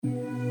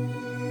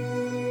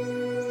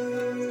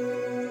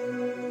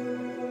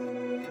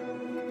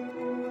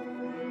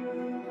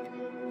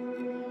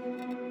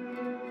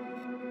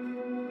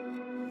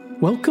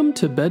Welcome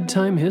to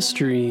Bedtime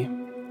History.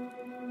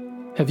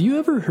 Have you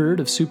ever heard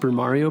of Super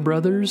Mario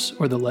Bros.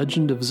 Or The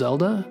Legend of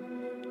Zelda?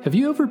 Have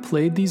you ever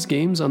played these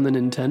games on the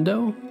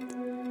Nintendo?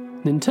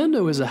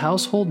 Nintendo is a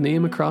household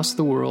name across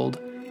the world,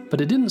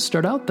 but it didn't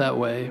start out that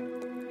way.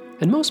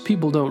 And most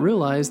people don't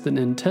realize that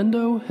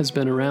Nintendo has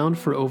been around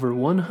for over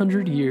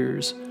 100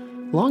 years,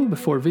 long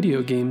before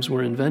video games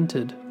were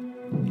invented.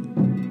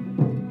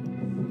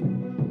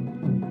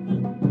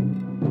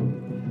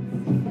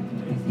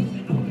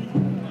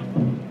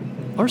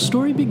 Our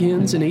story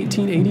begins in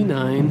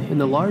 1889 in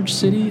the large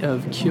city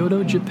of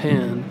Kyoto,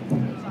 Japan.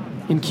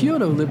 In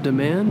Kyoto lived a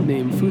man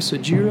named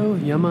Fusajiro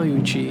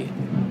Yamauchi.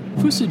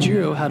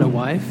 Fusajiro had a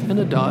wife and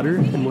a daughter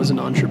and was an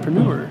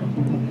entrepreneur.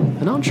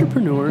 An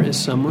entrepreneur is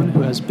someone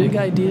who has big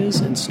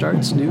ideas and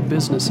starts new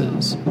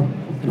businesses.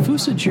 And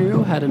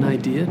Fusajiro had an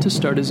idea to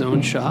start his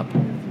own shop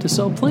to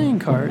sell playing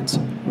cards,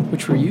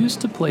 which were used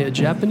to play a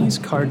Japanese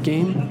card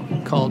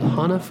game called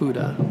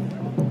Hanafuda.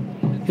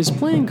 His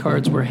playing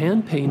cards were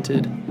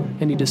hand-painted,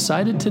 and he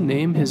decided to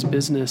name his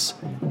business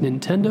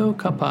Nintendo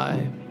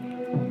Kappai.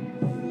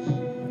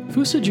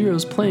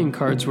 Fusajiro's playing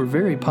cards were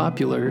very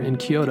popular in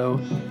Kyoto,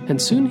 and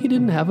soon he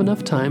didn't have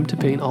enough time to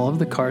paint all of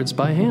the cards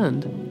by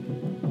hand.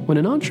 When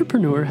an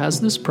entrepreneur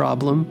has this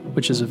problem,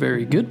 which is a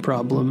very good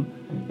problem,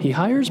 he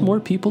hires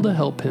more people to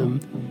help him,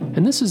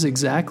 and this is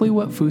exactly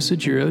what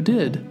Fusajiro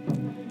did.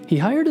 He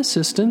hired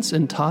assistants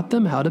and taught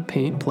them how to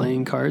paint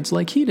playing cards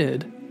like he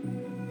did.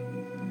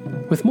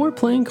 With more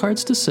playing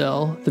cards to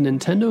sell, the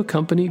Nintendo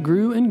company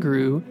grew and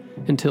grew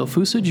until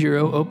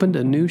Fusajiro opened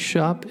a new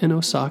shop in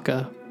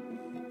Osaka.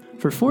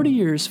 For 40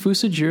 years,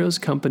 Fusajiro's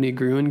company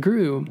grew and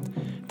grew.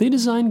 They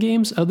designed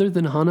games other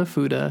than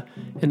Hanafuda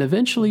and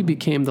eventually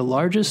became the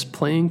largest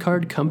playing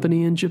card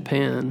company in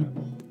Japan.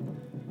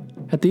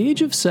 At the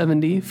age of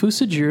 70,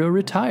 Fusajiro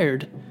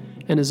retired,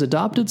 and his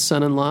adopted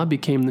son-in-law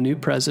became the new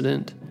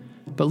president.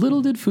 But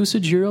little did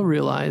Fusajiro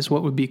realize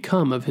what would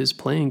become of his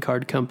playing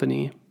card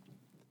company.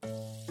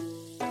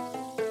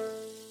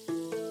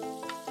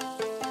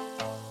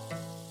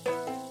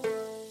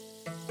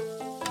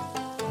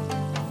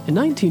 In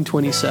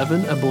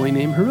 1927, a boy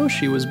named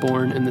Hiroshi was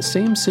born in the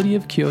same city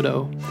of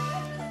Kyoto.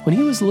 When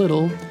he was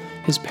little,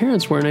 his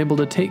parents weren't able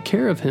to take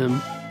care of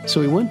him,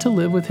 so he went to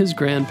live with his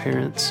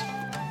grandparents.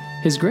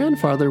 His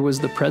grandfather was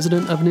the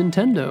president of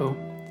Nintendo.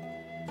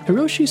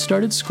 Hiroshi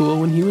started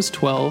school when he was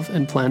 12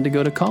 and planned to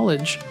go to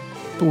college,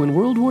 but when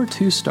World War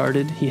II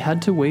started, he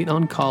had to wait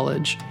on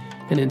college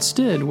and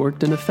instead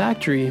worked in a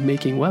factory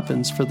making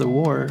weapons for the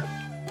war.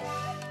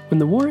 When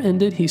the war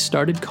ended, he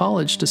started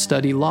college to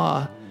study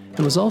law,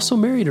 and was also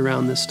married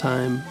around this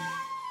time.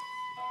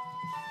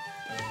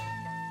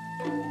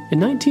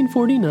 In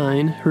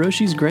 1949,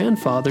 Hiroshi's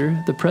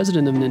grandfather, the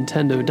president of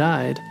Nintendo,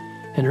 died,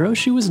 and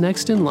Hiroshi was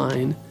next in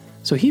line,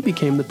 so he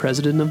became the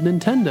president of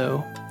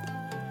Nintendo.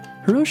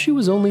 Hiroshi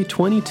was only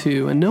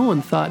 22, and no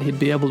one thought he'd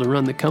be able to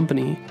run the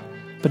company,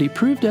 but he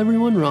proved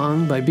everyone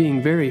wrong by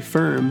being very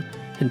firm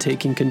and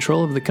taking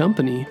control of the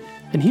company,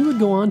 and he would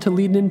go on to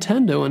lead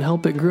Nintendo and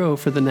help it grow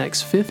for the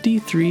next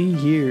 53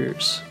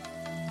 years.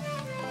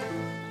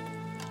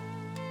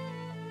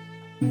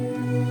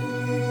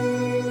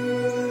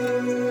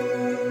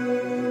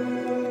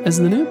 As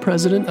the new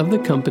president of the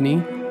company,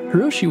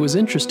 Hiroshi was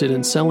interested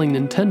in selling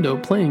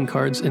Nintendo playing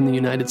cards in the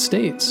United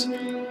States.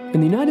 In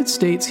the United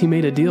States, he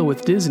made a deal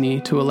with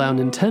Disney to allow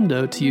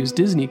Nintendo to use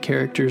Disney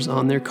characters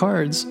on their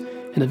cards,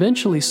 and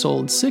eventually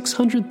sold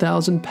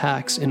 600,000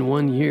 packs in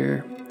 1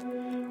 year.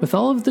 With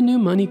all of the new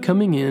money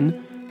coming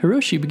in,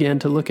 Hiroshi began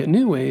to look at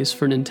new ways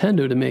for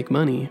Nintendo to make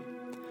money.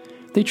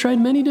 They tried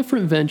many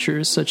different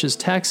ventures such as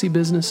taxi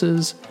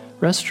businesses,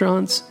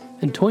 restaurants,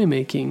 and toy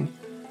making.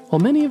 While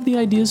many of the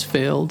ideas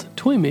failed,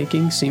 toy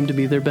making seemed to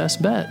be their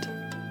best bet.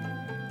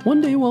 One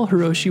day while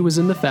Hiroshi was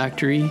in the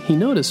factory, he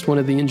noticed one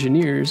of the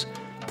engineers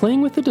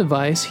playing with a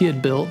device he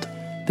had built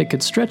that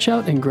could stretch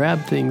out and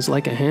grab things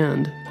like a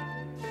hand.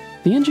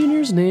 The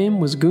engineer's name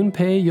was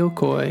Gunpei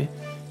Yokoi,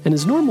 and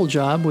his normal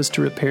job was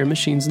to repair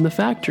machines in the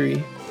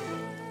factory.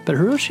 But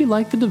Hiroshi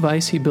liked the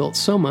device he built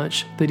so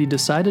much that he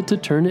decided to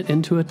turn it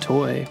into a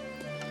toy.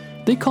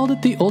 They called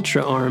it the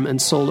Ultra Arm and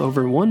sold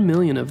over 1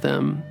 million of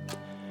them.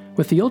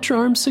 With the Ultra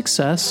Arm's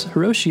success,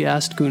 Hiroshi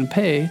asked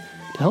Gunpei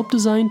to help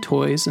design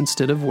toys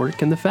instead of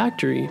work in the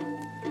factory.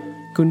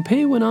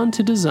 Gunpei went on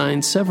to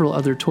design several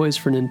other toys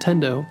for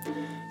Nintendo,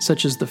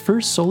 such as the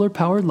first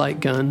solar-powered light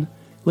gun,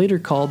 later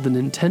called the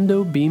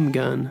Nintendo Beam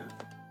Gun.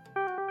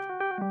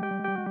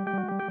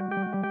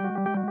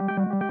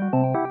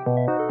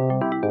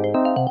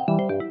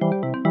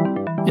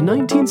 In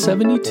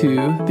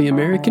 1972, the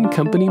American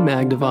company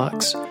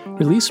Magnavox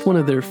released one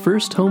of their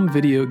first home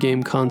video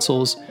game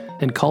consoles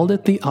and called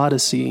it the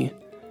Odyssey.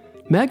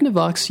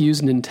 Magnavox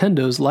used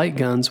Nintendo's light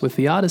guns with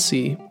the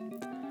Odyssey.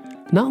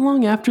 Not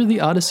long after the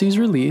Odyssey's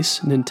release,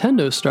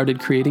 Nintendo started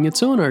creating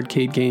its own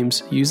arcade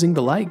games using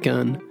the light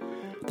gun.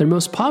 Their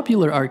most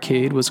popular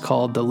arcade was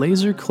called the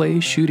Laser Clay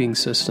Shooting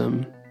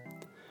System.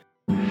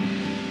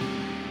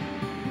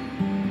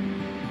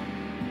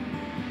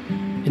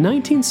 In In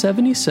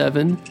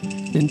 1977,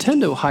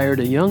 Nintendo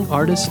hired a young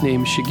artist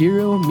named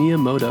Shigeru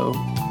Miyamoto.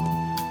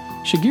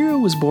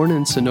 Shigeru was born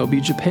in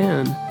Sonobe,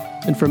 Japan,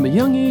 and from a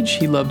young age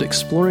he loved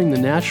exploring the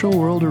natural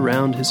world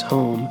around his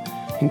home,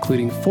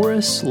 including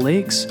forests,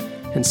 lakes,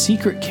 and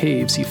secret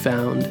caves he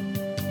found.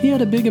 He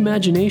had a big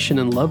imagination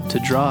and loved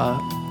to draw.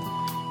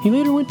 He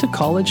later went to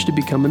college to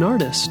become an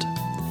artist.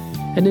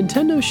 At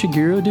Nintendo,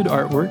 Shigeru did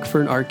artwork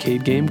for an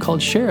arcade game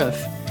called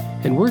Sheriff,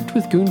 and worked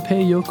with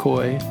Gunpei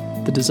Yokoi,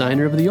 the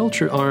designer of the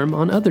Ultra Arm,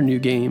 on other new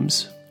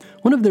games.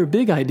 One of their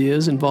big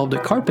ideas involved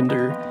a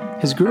carpenter,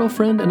 his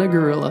girlfriend, and a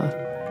gorilla.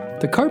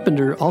 The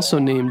carpenter, also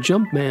named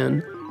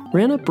Jumpman,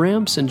 ran up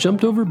ramps and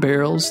jumped over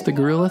barrels the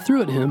gorilla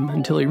threw at him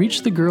until he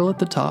reached the girl at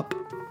the top.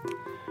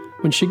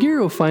 When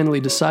Shigeru finally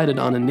decided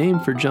on a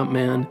name for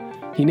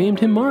Jumpman, he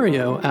named him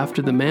Mario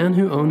after the man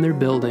who owned their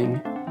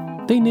building.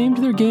 They named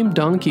their game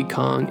Donkey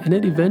Kong, and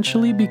it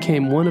eventually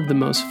became one of the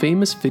most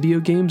famous video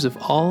games of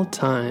all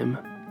time.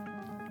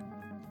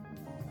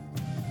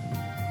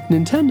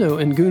 Nintendo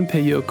and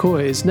Gunpei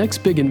Yokoi's next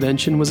big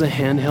invention was a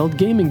handheld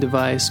gaming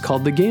device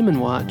called the Game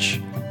 &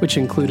 Watch, which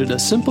included a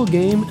simple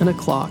game and a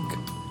clock.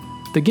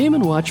 The Game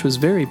 & Watch was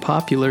very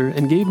popular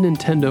and gave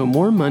Nintendo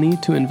more money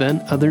to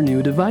invent other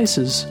new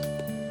devices.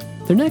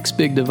 Their next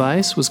big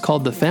device was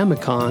called the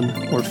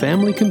Famicom, or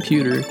Family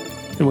Computer,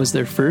 and was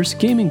their first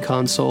gaming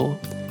console.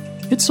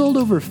 It sold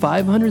over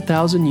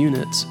 500,000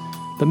 units,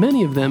 but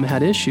many of them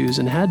had issues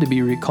and had to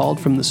be recalled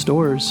from the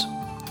stores.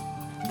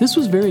 This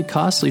was very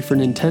costly for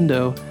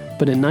Nintendo,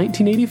 but in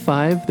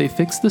 1985 they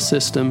fixed the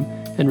system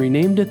and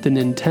renamed it the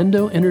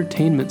Nintendo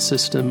Entertainment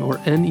System, or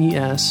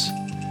NES.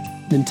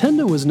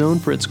 Nintendo was known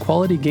for its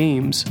quality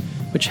games,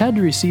 which had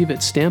to receive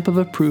its stamp of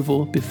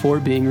approval before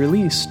being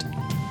released.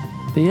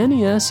 The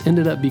NES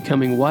ended up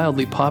becoming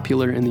wildly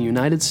popular in the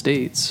United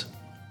States.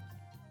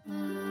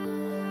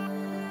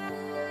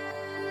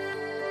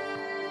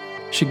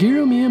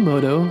 Shigeru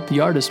Miyamoto,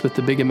 the artist with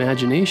the big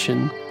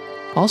imagination,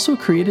 also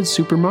created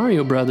Super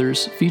Mario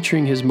Bros.,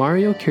 featuring his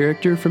Mario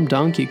character from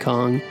Donkey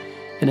Kong,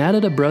 and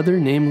added a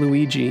brother named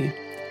Luigi.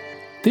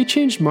 They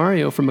changed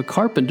Mario from a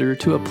carpenter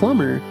to a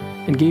plumber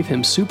and gave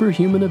him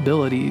superhuman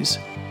abilities.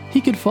 He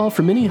could fall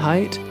from any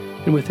height,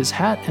 and with his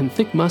hat and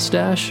thick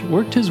mustache,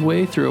 worked his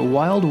way through a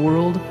wild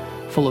world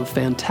full of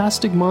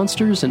fantastic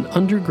monsters and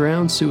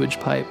underground sewage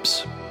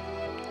pipes.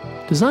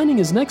 Designing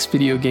his next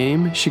video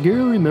game,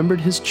 Shigeru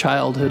remembered his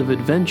childhood of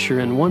adventure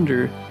and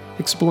wonder,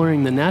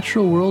 exploring the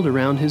natural world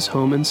around his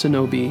home in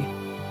Sonobe.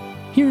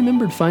 He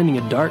remembered finding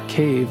a dark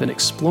cave and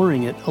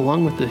exploring it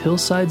along with the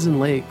hillsides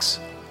and lakes.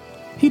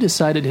 He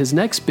decided his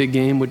next big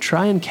game would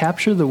try and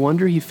capture the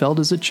wonder he felt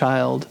as a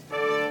child.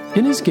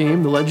 In his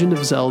game, The Legend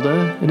of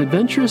Zelda, an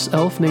adventurous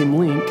elf named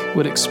Link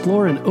would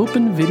explore an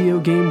open video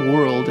game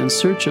world in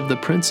search of the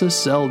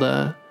Princess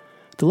Zelda.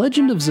 The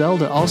Legend of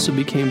Zelda also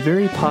became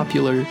very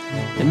popular,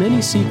 and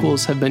many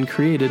sequels have been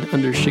created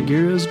under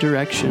Shigeru's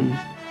direction.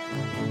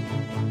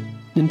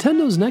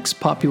 Nintendo's next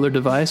popular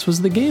device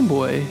was the Game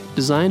Boy,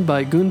 designed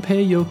by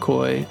Gunpei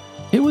Yokoi.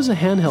 It was a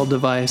handheld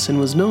device and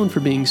was known for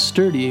being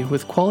sturdy,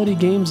 with quality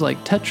games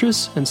like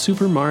Tetris and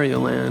Super Mario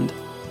Land.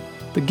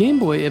 The Game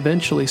Boy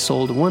eventually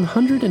sold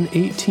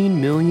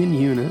 118 million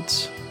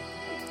units.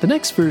 The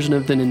next version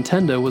of the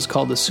Nintendo was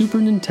called the Super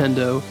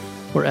Nintendo,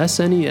 or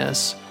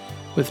SNES,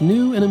 with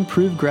new and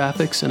improved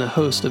graphics and a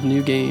host of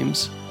new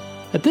games.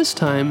 At this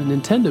time,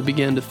 Nintendo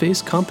began to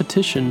face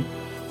competition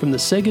from the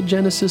Sega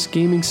Genesis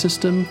gaming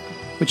system,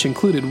 which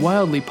included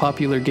wildly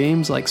popular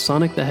games like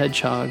Sonic the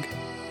Hedgehog.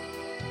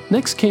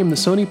 Next came the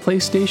Sony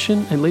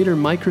PlayStation and later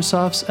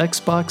Microsoft's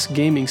Xbox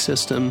gaming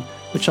system,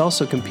 which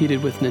also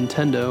competed with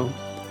Nintendo,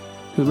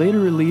 who later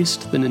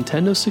released the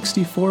Nintendo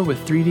 64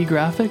 with 3D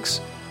graphics,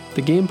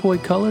 the Game Boy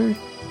Color,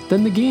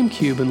 then the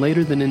GameCube, and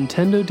later the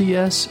Nintendo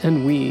DS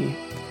and Wii.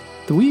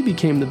 The Wii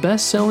became the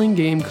best-selling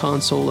game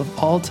console of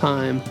all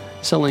time,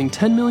 selling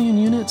 10 million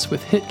units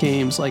with hit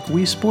games like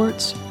Wii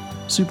Sports,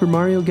 Super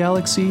Mario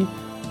Galaxy,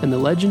 and The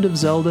Legend of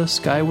Zelda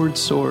Skyward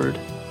Sword.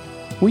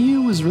 Wii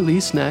U was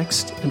released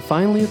next, and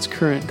finally its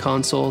current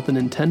console, the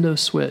Nintendo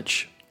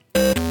Switch.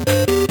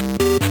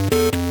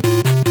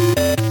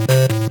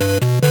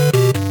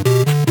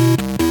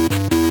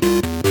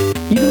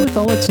 Even with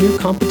all its new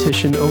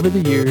competition over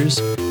the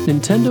years,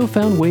 Nintendo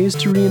found ways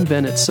to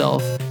reinvent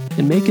itself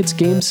and make its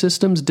game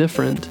systems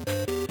different.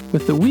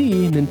 With the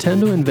Wii,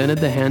 Nintendo invented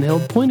the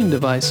handheld pointing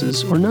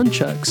devices, or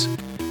nunchucks.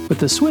 With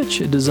the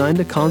Switch, it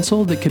designed a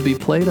console that could be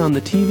played on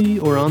the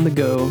TV or on the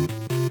go.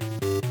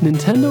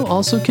 Nintendo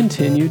also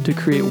continued to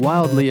create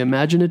wildly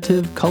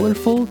imaginative,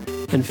 colorful,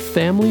 and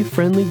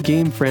family-friendly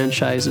game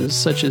franchises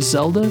such as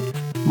Zelda,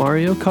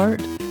 Mario Kart,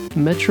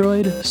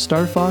 Metroid,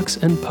 Star Fox,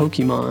 and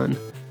Pokemon.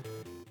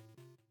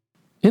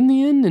 In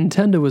the end,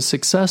 Nintendo was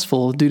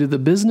successful due to the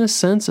business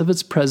sense of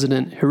its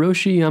president,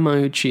 Hiroshi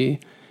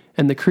Yamauchi,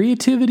 and the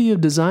creativity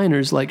of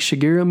designers like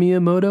Shigeru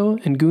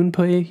Miyamoto and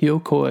Gunpei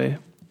Yokoi.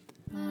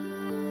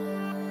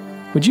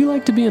 Would you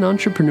like to be an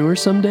entrepreneur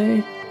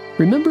someday?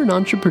 Remember, an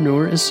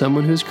entrepreneur is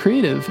someone who's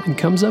creative and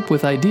comes up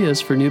with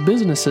ideas for new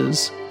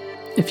businesses.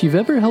 If you've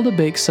ever held a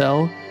bake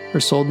sale, or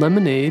sold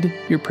lemonade,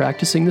 you're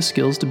practicing the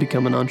skills to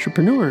become an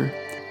entrepreneur.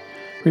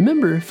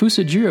 Remember,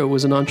 Fusajiro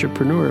was an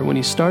entrepreneur when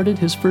he started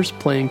his first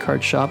playing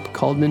card shop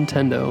called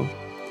Nintendo.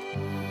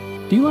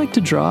 Do you like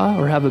to draw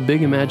or have a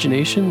big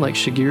imagination like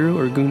Shigeru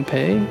or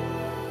Gunpei?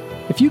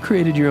 If you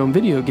created your own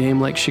video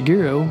game like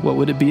Shigeru, what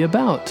would it be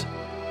about?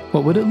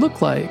 What would it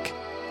look like?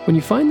 When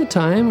you find the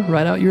time,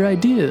 write out your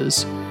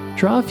ideas.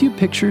 Draw a few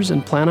pictures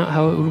and plan out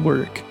how it would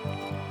work.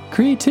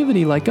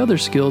 Creativity, like other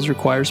skills,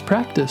 requires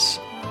practice.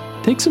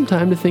 Take some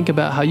time to think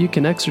about how you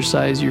can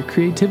exercise your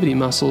creativity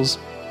muscles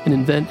and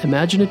invent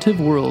imaginative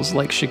worlds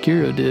like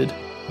Shigeru did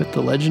with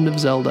The Legend of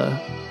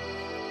Zelda.